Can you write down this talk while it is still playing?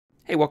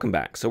Hey, welcome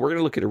back. So we're going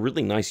to look at a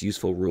really nice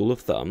useful rule of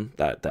thumb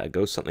that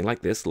goes something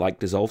like this: like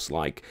dissolves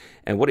like.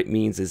 And what it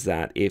means is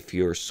that if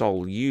your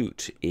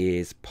solute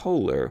is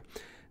polar,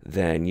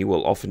 then you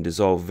will often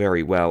dissolve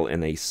very well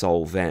in a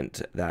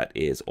solvent that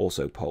is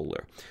also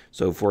polar.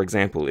 So for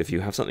example, if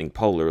you have something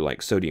polar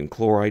like sodium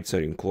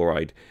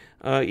chloride,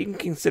 you can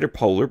consider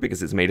polar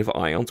because it's made of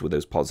ions with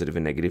those positive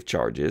and negative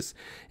charges.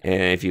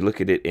 And if you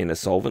look at it in a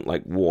solvent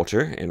like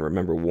water, and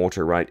remember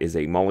water, right, is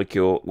a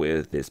molecule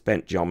with this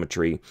bent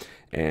geometry,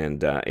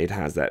 and it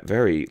has that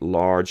very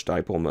large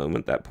dipole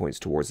moment that points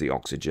towards the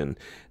oxygen,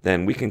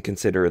 then we can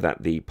consider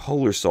that the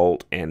polar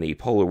salt and the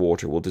polar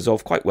water will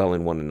dissolve quite well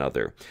in one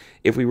another.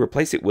 If we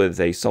replace it with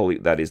a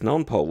solute that is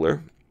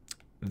nonpolar,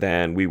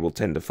 then we will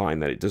tend to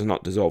find that it does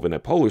not dissolve in a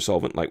polar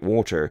solvent like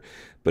water,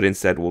 but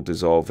instead will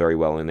dissolve very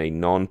well in a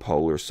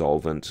non-polar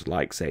solvent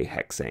like, say,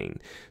 hexane.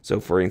 So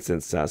for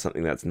instance,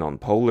 something that's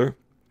non-polar,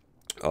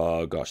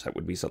 that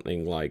would be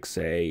something like,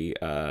 say,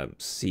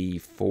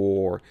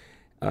 C4,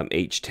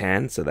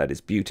 H10, so that is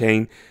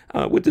butane,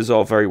 would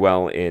dissolve very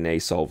well in a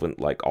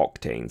solvent like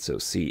octane, so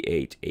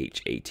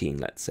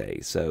C8H18, let's say.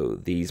 So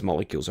these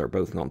molecules are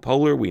both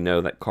nonpolar. We know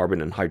that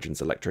carbon and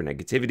hydrogen's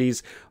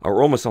electronegativities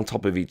are almost on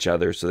top of each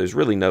other, so there's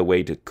really no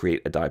way to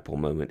create a dipole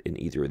moment in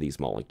either of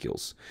these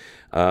molecules.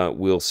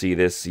 We'll see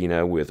this,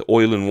 with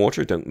oil and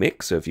water don't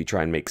mix. So if you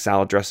try and make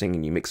salad dressing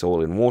and you mix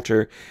oil and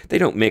water, they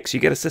don't mix. You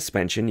get a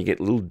suspension, you get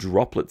little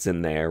droplets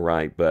in there,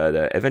 right?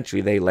 But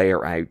eventually they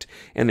layer out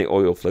and the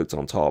oil floats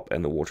on top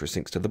and the water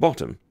sinks to the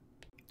bottom.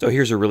 So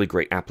here's a really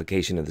great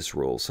application of this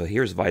rule. So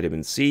here's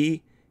vitamin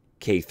C,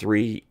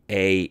 K3,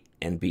 A,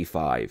 and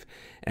B5.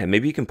 And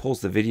maybe you can pause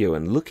the video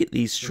and look at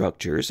these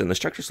structures. And the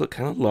structures look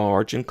kind of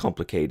large and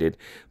complicated,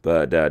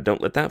 but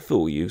don't let that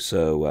fool you.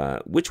 So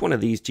which one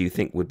of these do you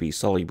think would be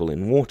soluble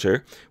in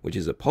water, which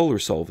is a polar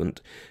solvent,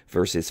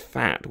 versus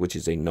fat, which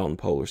is a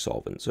non-polar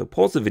solvent? So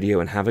pause the video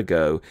and have a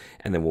go,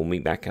 and then we'll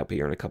meet back up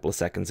here in a couple of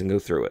seconds and go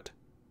through it.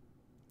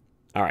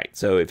 All right,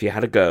 so if you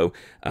had a go,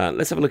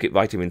 let's have a look at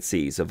vitamin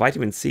C. So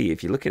vitamin C,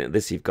 if you're looking at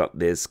this, you've got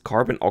this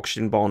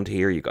carbon-oxygen bond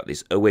here, you've got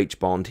this OH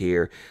bond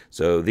here.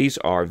 So these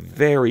are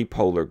very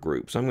polar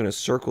groups. I'm going to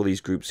circle these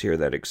groups here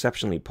that are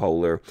exceptionally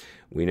polar.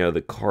 We know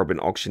the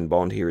carbon-oxygen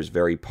bond here is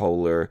very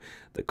polar,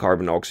 the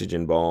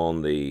carbon-oxygen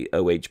bond, the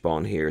OH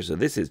bond here. So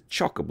this is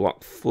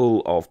chock-a-block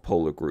full of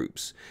polar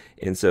groups.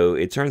 And so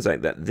it turns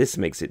out that this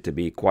makes it to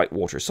be quite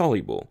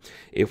water-soluble.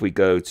 If we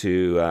go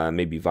to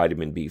maybe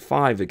vitamin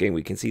B5, again,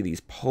 we can see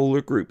these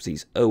polar groups,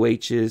 these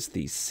OHs,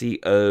 these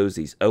COs,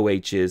 these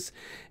OHs.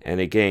 And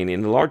again,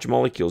 in the large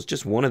molecules,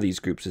 just one of these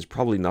groups is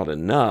probably not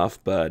enough,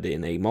 but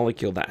in a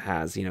molecule that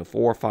has,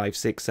 4, 5,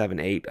 6, 7,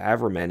 8,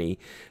 however many,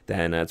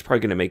 then it's probably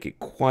going to make it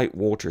quite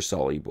water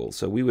soluble.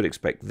 So we would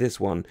expect this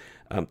one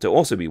to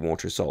also be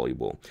water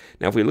soluble.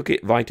 Now, if we look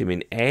at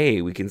vitamin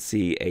A, we can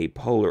see a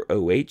polar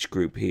OH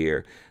group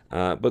here.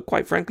 But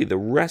quite frankly, the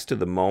rest of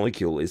the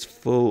molecule is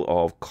full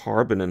of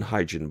carbon and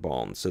hydrogen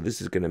bonds. So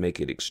this is going to make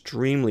it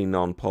extremely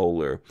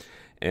nonpolar.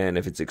 And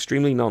if it's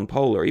extremely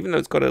nonpolar, even though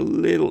it's got a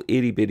little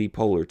itty-bitty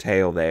polar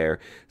tail there,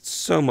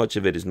 so much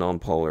of it is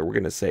nonpolar, we're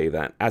going to say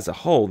that as a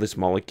whole, this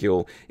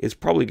molecule is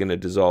probably going to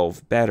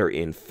dissolve better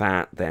in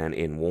fat than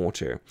in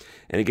water.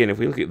 And again, if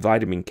we look at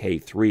vitamin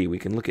K3, we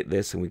can look at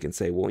this and we can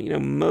say, well,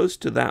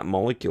 most of that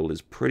molecule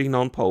is pretty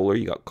nonpolar.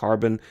 You got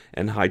carbon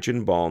and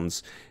hydrogen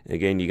bonds. And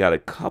again, you got a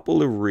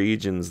couple of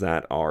regions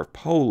that are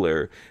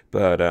polar,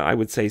 but I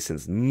would say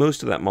since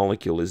most of that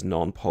molecule is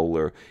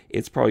nonpolar,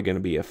 it's probably going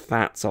to be a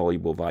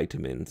fat-soluble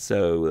vitamin.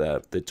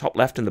 So the top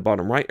left and the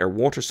bottom right are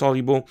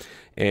water-soluble,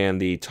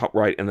 and the top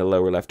right and the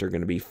lower left are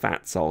going to be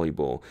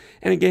fat-soluble.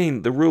 And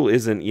again, the rule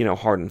isn't,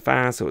 hard and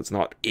fast, so it's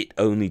not it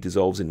only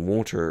dissolves in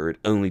water or it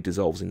only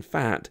dissolves in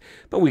fat.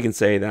 But we can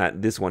say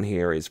that this one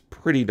here is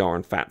pretty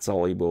darn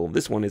fat-soluble.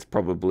 This one is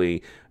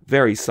probably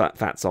very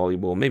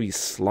fat-soluble, maybe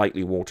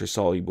slightly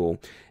water-soluble.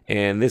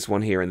 And this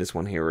one here and this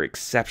one here are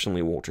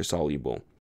exceptionally water-soluble.